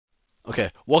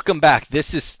Okay, welcome back.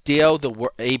 This is still the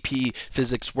AP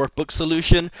Physics Workbook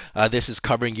solution. This is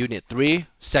covering Unit 3,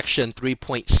 Section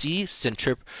 3.C,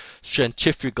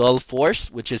 Centrifugal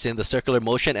Force, which is in the circular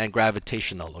motion and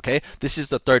gravitational, okay? This is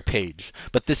the third page,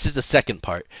 but this is the second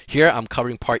part. Here I'm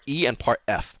covering Part E and Part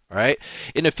F, all right?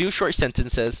 In a few short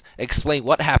sentences, explain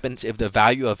what happens if the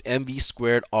value of mv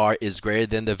squared r is greater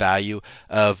than the value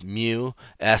of mu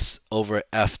s over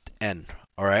fn,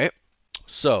 all right?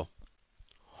 So,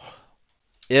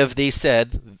 if they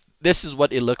said this is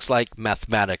what it looks like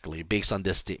mathematically based on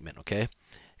this statement, okay?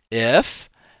 If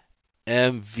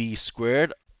mv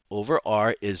squared over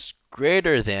r is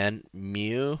greater than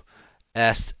mu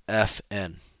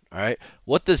sfn, all right?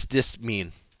 What does this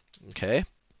mean? Okay?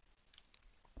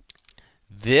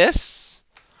 This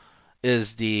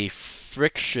is the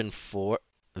friction force.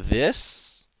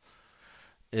 This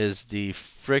is the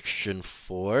friction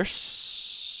force.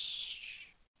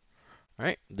 All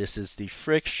right? This is the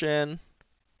friction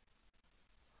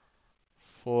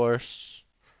force.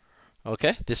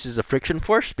 Okay, this is a friction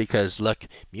force because look,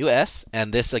 mu s,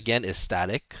 and this again is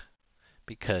static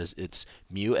because it's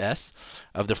mu s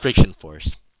of the friction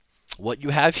force. What you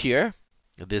have here,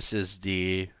 this is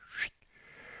the,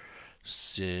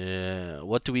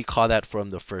 what do we call that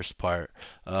from the first part?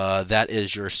 That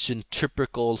is your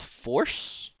centripetal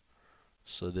force.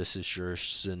 So this is your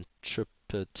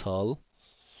centripetal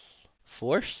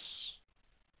force.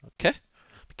 Okay,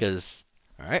 because,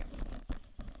 all right.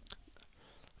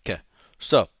 Okay,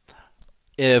 so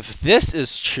if this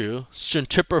is true,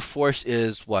 centripetal force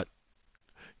is what?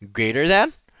 Greater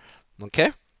than,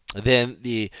 okay? Then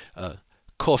the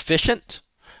coefficient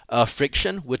of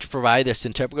friction, which provide the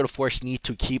centripetal force, need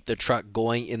to keep the truck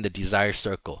going in the desired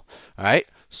circle. All right,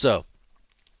 so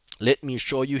let me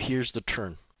show you. Here's the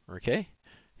turn, okay?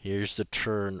 Here's the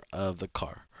turn of the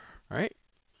car, all right?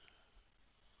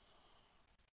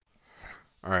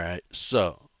 All right,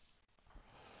 so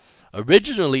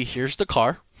originally, here's the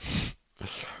car,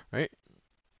 right?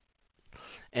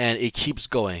 And it keeps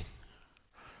going.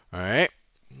 All right.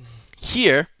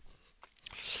 Here,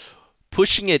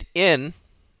 pushing it in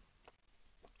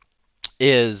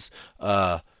is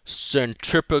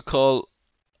centripetal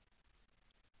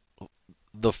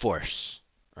the force.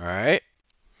 All right.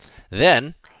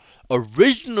 Then,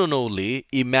 originally,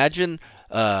 imagine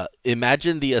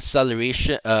the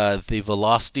acceleration, the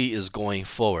velocity is going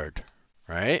forward.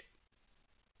 Right.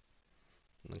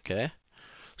 Okay.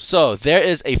 So there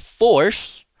is a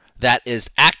force that is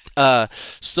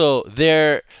so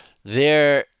there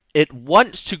it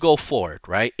wants to go forward,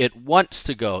 right? It wants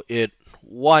to go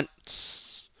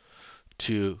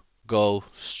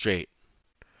straight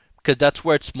because that's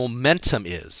where its momentum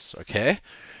is, okay?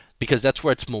 Because that's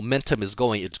where its momentum is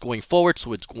going. It's going forward,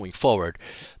 so it's going forward.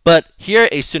 But here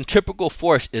a centripetal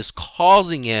force is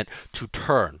causing it to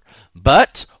turn.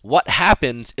 But what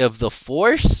happens if the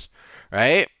force,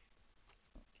 right?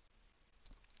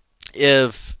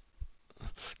 If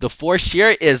the force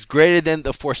here is greater than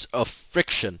the force of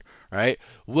friction, right?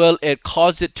 Will it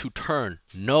cause it to turn?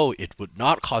 No, it would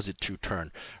not cause it to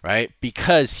turn, right?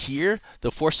 Because here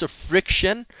the force of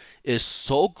friction is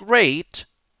so great,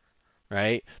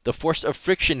 right? The force of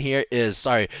friction here is,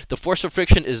 the force of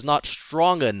friction is not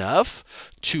strong enough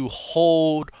to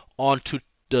hold onto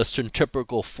the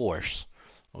centripetal force,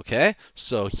 okay?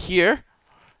 So here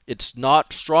it's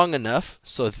not strong enough,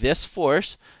 so this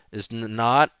force is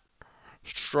not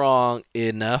strong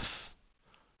enough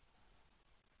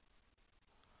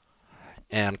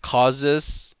and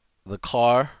causes the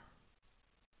car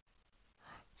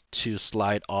to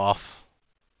slide off.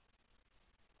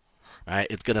 All right,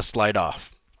 it's gonna slide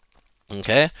off.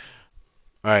 Okay.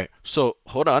 All right. So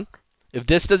hold on. If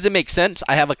this doesn't make sense,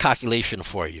 I have a calculation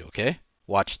for you. Okay.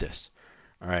 Watch this.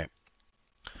 All right.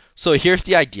 So here's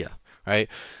the idea. Right.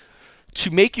 To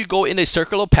make you go in a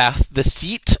circular path, the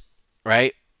seat,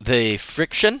 right, the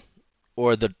friction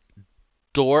or the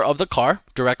door of the car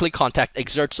directly contact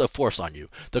exerts a force on you.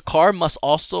 The car must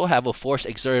also have a force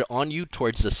exerted on you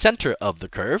towards the center of the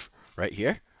curve, right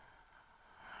here,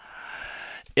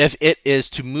 if it is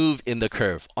to move in the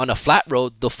curve. On a flat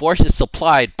road, the force is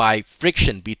supplied by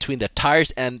friction between the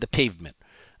tires and the pavement.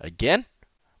 Again,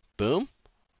 boom.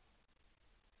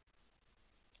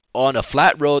 On a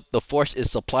flat road, the force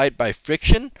is supplied by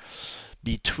friction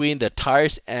between the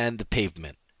tires and the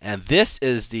pavement. And this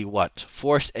is the what?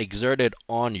 Force exerted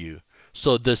on you.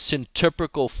 So the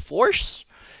centripetal force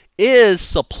is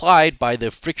supplied by the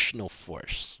frictional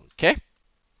force. Okay?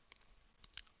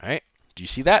 All right. Do you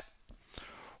see that?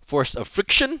 Force of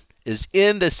friction is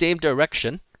in the same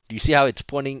direction. Do you see how it's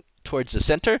pointing towards the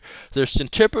center, the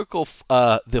centripetal,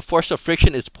 the force of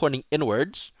friction is pointing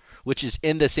inwards, which is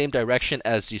in the same direction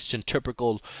as the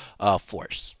centripetal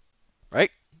force, right?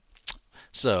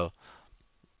 So,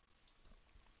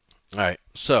 all right.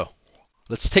 So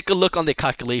let's take a look on the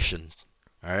calculation.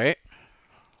 All right.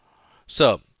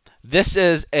 So this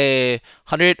is a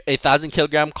 1,000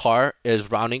 kilogram car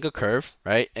is rounding a curve,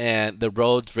 right? And the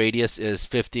road's radius is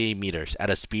 50 meters at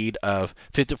a speed of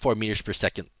 54 meters per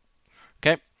second.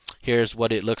 Okay. Here's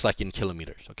what it looks like in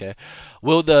kilometers. Okay.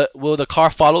 Will the car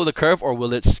follow the curve or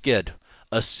will it skid?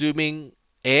 Assuming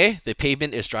A, the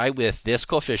pavement is dry with this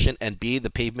coefficient, and B, the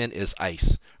pavement is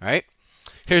ice. All right.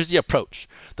 Here's the approach.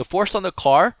 The force on the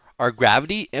car are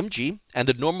gravity, mg, and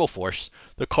the normal force.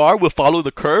 The car will follow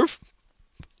the curve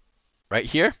right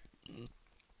here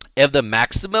if the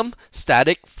maximum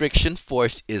static friction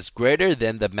force is greater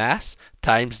than the mass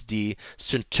times the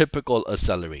centripetal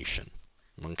acceleration.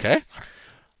 Okay?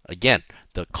 Again,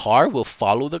 the car will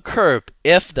follow the curve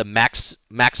if the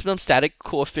maximum static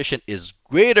coefficient is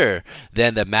greater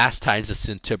than the mass times the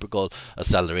centripetal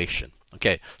acceleration.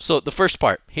 Okay, so the first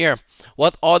part here,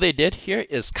 what all they did here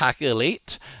is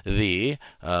calculate the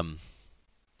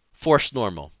force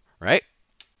normal, right?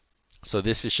 So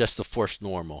this is just the force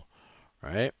normal,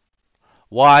 right?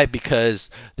 Why? Because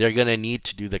they're going to need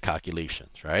to do the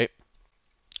calculations, right?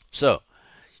 So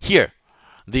here,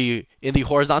 in the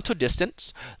horizontal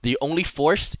distance, the only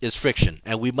force is friction,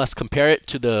 and we must compare it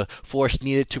to the force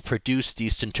needed to produce the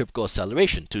centripetal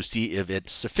acceleration to see if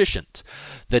it's sufficient.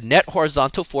 The net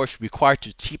horizontal force required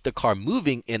to keep the car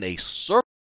moving in a circle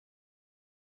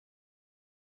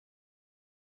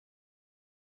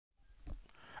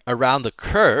around the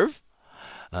curve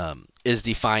is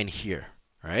defined here,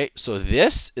 right? So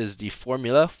this is the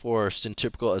formula for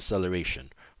centripetal acceleration.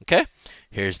 Okay,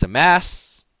 here's the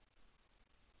mass,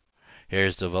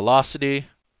 here's the velocity,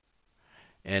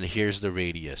 and here's the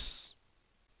radius.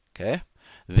 Okay,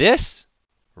 this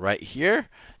right here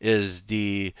is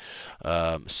the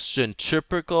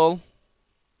centripetal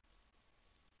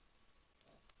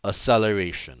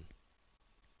acceleration.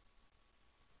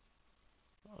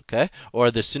 Okay, or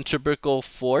the centripetal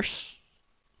force,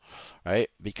 right?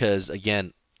 Because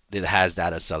again, it has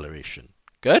that acceleration.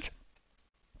 Good?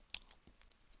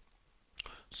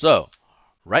 So,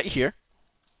 right here,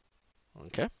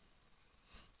 okay.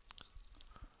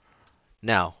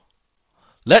 Now,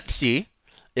 let's see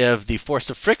if the force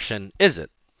of friction is it.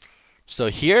 So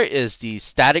here is the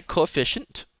static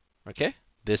coefficient, okay?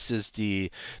 This is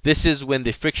when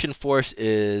the friction force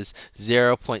is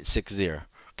 0.60,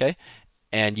 okay?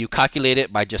 And you calculate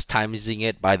it by just timesing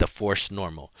it by the force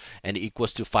normal, and it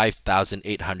equals to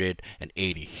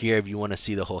 5,880. Here, if you want to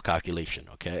see the whole calculation,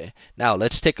 okay? Now,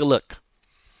 let's take a look.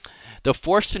 The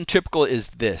force centripetal is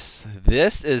this.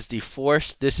 This is the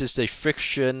force, this is the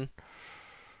friction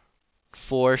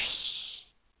force,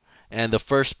 and the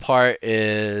first part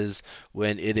is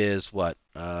when it is what?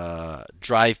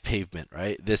 Dry pavement,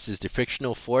 right? This is the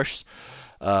frictional force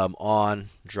on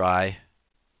dry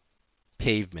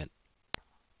pavement.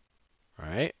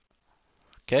 Right?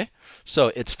 Okay,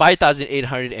 so it's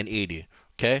 5,880.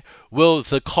 Okay, will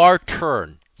the car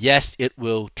turn? Yes, it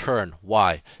will turn.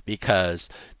 Why? Because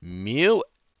mu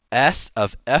s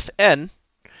of Fn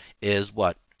is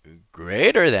what?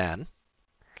 Greater than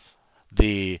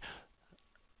the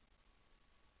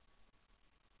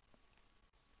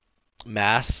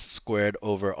mass squared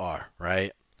over r,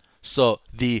 right? So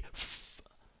the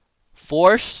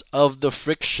force of the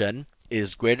friction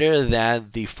is greater than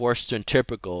the force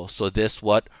centripetal. So this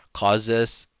what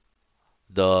causes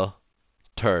the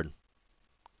turn.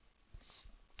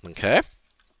 Okay?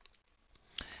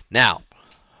 Now,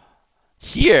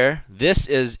 here, this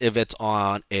is if it's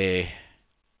on a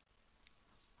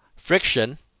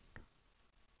friction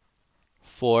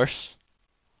force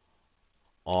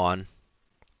on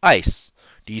ice.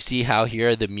 Do you see how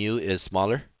here the mu is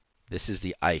smaller? This is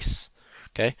the ice.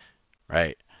 Okay?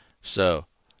 Right. So,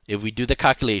 if we do the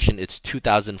calculation, it's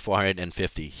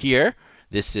 2,450. Here,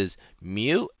 this is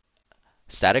mu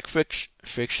static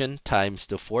friction times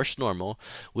the force normal,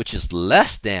 which is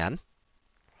less than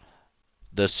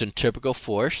the centripetal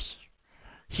force.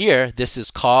 Here, this is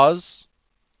cause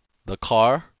the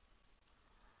car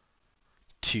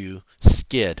to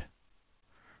skid,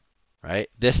 right?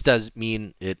 This does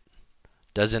mean it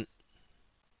doesn't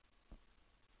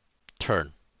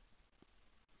turn,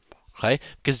 okay?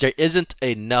 Because there isn't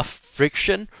enough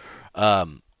friction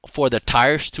for the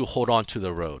tires to hold on to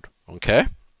the road, okay?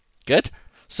 Good?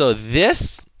 So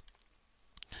this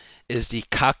is the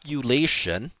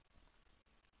calculation,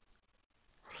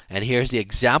 and here's the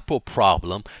example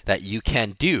problem that you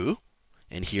can do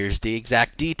and here's the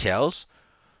exact details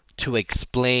to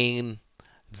explain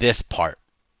this part.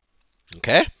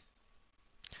 Okay?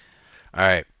 All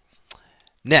right.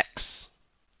 Next.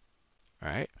 All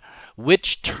right.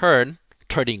 Which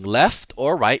turning left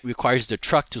or right requires the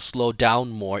truck to slow down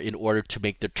more in order to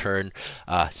make the turn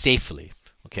safely.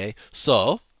 Okay?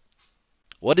 So,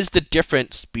 what is the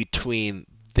difference between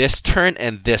this turn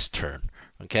and this turn?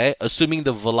 Okay? Assuming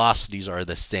the velocities are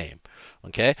the same.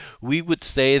 Okay? We would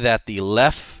say that the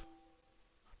left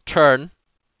turn,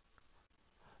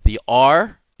 the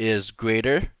R is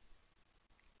greater.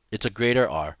 It's a greater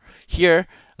R. Here,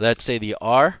 let's say the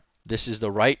R, this is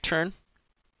the right turn.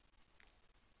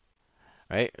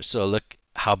 Right? So look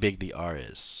how big the R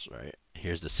is, right?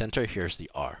 Here's the center, here's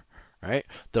the R, right?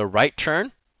 The right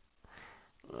turn,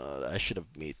 I should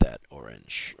have made that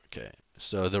orange. Okay,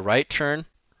 so the right turn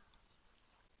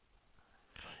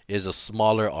is a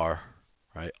smaller R,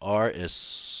 right? R is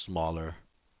smaller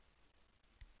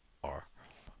R,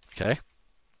 okay?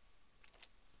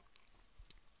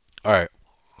 All right,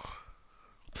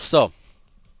 so,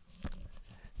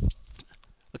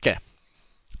 okay,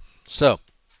 so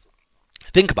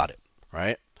think about it,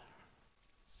 right?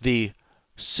 The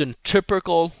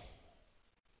centripetal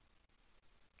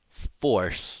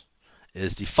force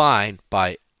is defined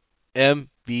by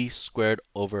mv squared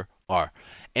over r.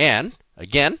 And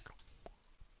again,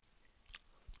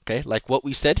 okay, like what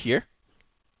we said here.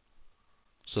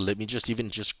 So let me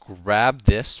just grab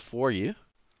this for you.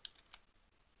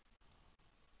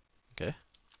 Okay.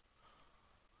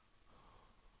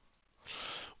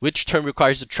 Which term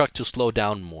requires the truck to slow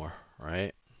down more,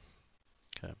 right?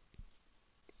 Okay.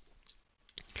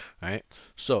 All right.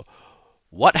 So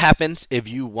what happens if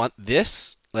you want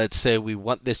this? Let's say we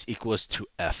want this equals to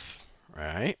F,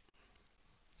 right?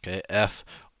 Okay, F,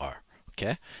 R,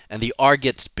 okay? And the R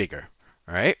gets bigger,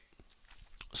 all right?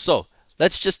 So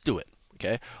let's just do it,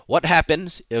 okay? What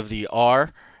happens if the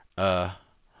R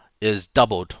is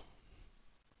doubled,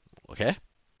 okay?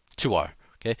 2R,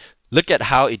 okay? Look at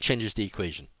how it changes the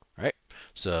equation, right?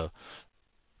 So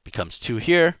becomes 2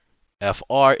 here.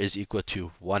 FR is equal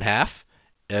to 1/2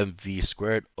 mv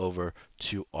squared over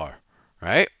 2R,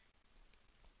 right?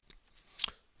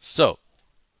 So,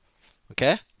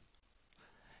 okay,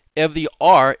 if the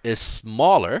R is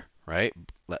smaller, right?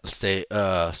 Let's say,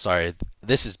 sorry,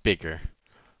 this is bigger.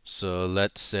 So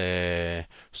let's say,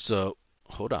 so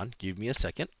hold on, give me a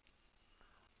second.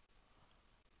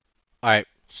 All right,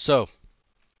 so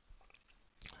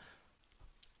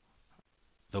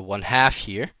the 1/2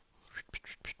 here.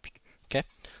 Okay,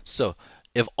 so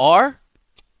if R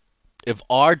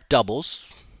doubles,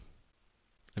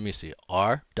 let me see,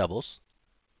 R doubles.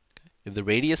 If the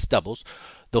radius doubles,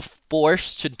 the force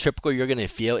centripetal you're gonna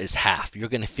feel is half. You're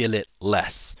gonna feel it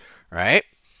less, right?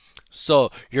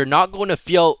 So you're not going to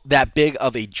feel that big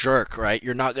of a jerk, right?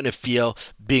 You're not going to feel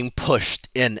being pushed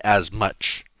in as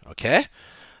much, okay?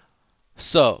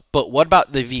 So, but what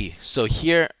about the V? So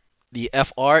here, the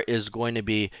FR is going to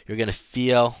be, you're going to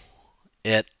feel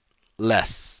it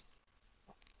less.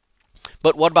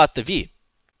 But what about the V?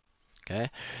 Okay,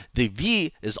 the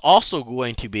V is also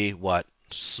going to be what?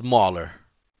 Smaller,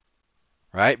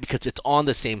 right? Because it's on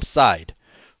the same side,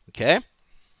 okay?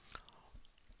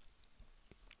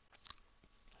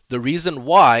 The reason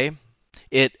why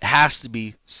it has to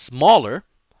be smaller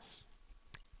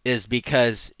is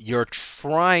because you're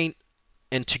trying,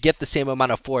 and to get the same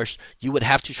amount of force, you would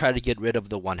have to try to get rid of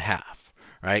the 1/2,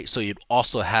 right? So it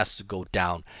also has to go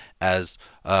down as,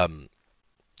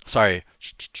 sorry.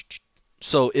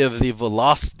 So if the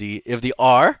velocity, if the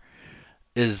R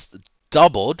is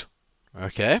doubled,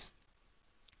 okay,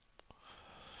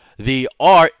 the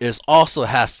R is also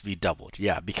has to be doubled.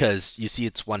 Yeah, because you see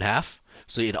it's 1/2,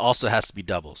 so it also has to be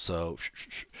doubled. So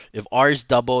if R is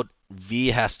doubled, V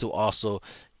has to also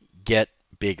get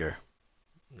bigger.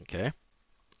 Okay.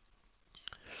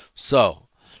 So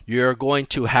you're going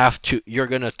to have to, you're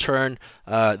going to turn,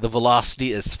 the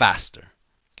velocity is faster.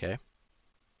 Okay.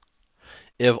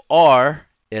 If R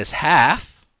is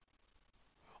half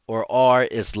or R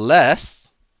is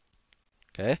less,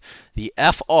 okay, the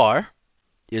FR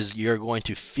is, you're going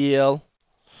to feel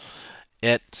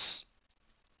it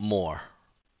more.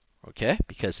 Okay,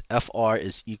 because FR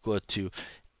is equal to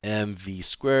mv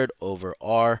squared over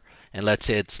R, and let's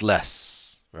say it's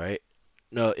less, right?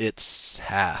 No, it's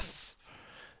half.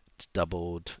 It's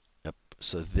doubled. Yep.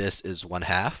 So this is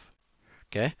 1/2.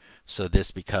 Okay, so this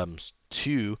becomes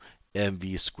 2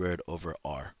 mv squared over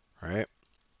R, right?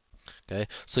 Okay,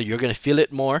 so you're going to feel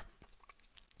it more,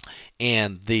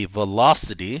 and the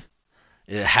velocity,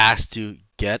 it has to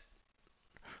get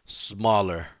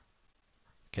smaller.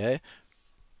 Okay,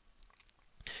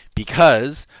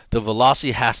 because the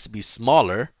velocity has to be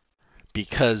smaller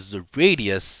because the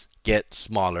radius gets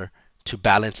smaller to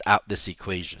balance out this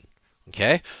equation.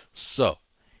 Okay, so,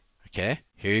 okay,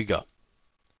 here you go.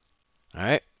 All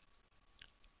right,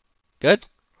 good.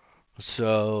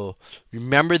 So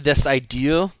remember this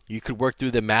idea. You could work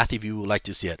through the math if you would like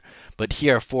to see it. But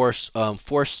here, force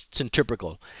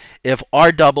centripetal. If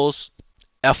R doubles,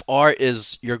 FR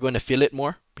is, you're going to feel it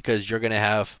more because you're going to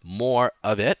have more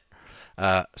of it.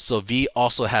 So V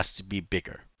also has to be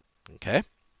bigger. Okay.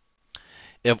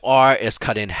 If R is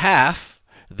cut in half,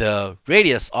 the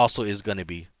radius also is going to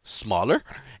be smaller,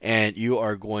 and you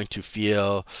are going to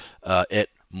feel it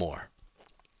more.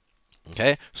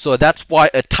 Okay, so that's why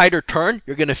a tighter turn,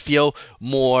 you're going to feel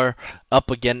more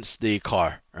up against the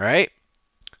car. All right,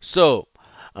 so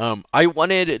I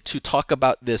wanted to talk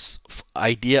about this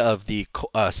idea of the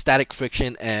static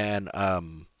friction and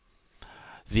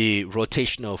the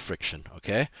rotational friction.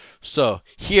 Okay, so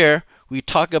here we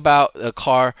talk about the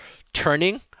car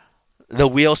turning, the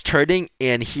wheels turning,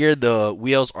 and here the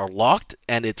wheels are locked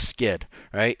and it's skid,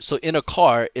 right? So in a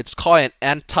car, it's called an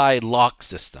anti-lock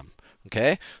system.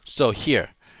 Okay, so here,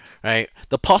 right,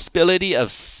 the possibility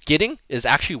of skidding is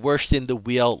actually worse than the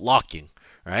wheel locking,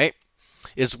 right?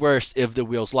 It's worse if the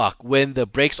wheels lock when the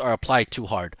brakes are applied too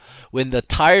hard. When the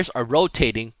tires are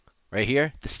rotating, right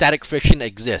here, the static friction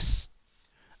exists.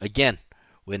 Again,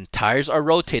 when tires are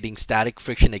rotating, static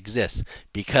friction exists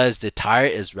because the tire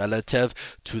is relative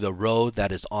to the road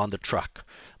that is on the truck.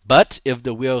 But if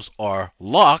the wheels are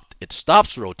locked, it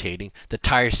stops rotating, the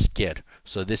tires skid.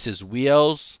 So this is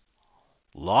wheels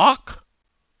lock.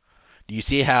 Do you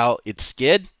see how it's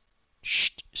skid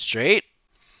straight?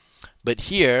 But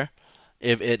here,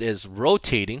 if it is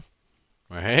rotating,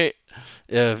 right?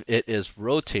 If it is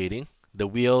rotating, the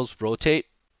wheels rotate,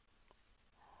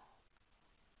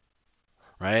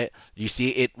 right? You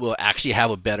see it will actually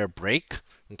have a better brake,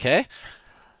 okay?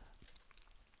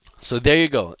 So there you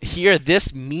go. Here,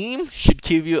 this meme should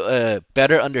give you a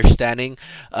better understanding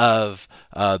of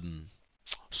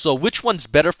so which one's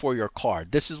better for your car.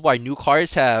 This is why new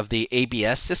cars have the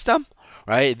ABS system,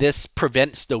 right? This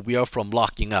prevents the wheel from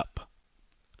locking up.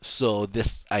 So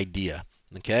this idea,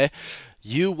 okay?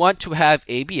 You want to have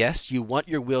ABS. You want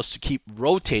your wheels to keep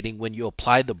rotating when you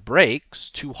apply the brakes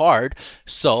too hard,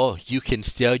 so you can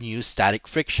still use static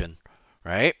friction,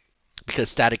 right? Because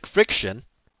static friction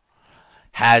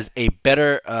has a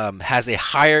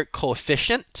higher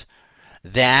coefficient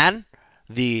than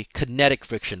the kinetic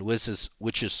friction, which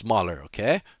is smaller.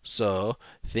 Okay, so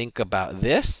think about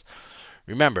this.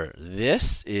 Remember,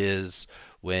 this is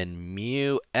when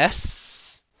mu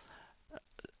s,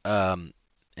 and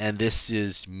this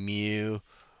is mu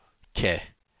k.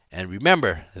 And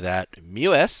remember that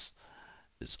mu s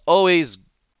is always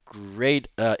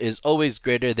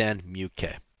greater than mu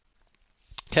k.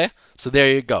 Okay, so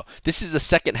there you go. This is the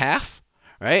second half,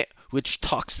 right? Which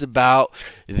talks about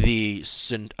the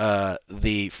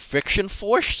friction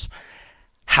force,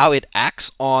 how it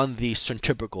acts on the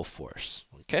centripetal force.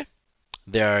 Okay,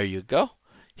 there you go.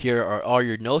 Here are all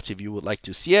your notes if you would like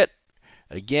to see it.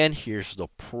 Again, here's the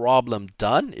problem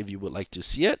done if you would like to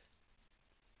see it.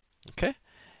 Okay,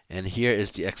 and here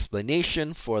is the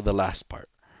explanation for the last part.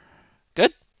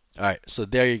 Good? All right, so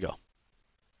there you go.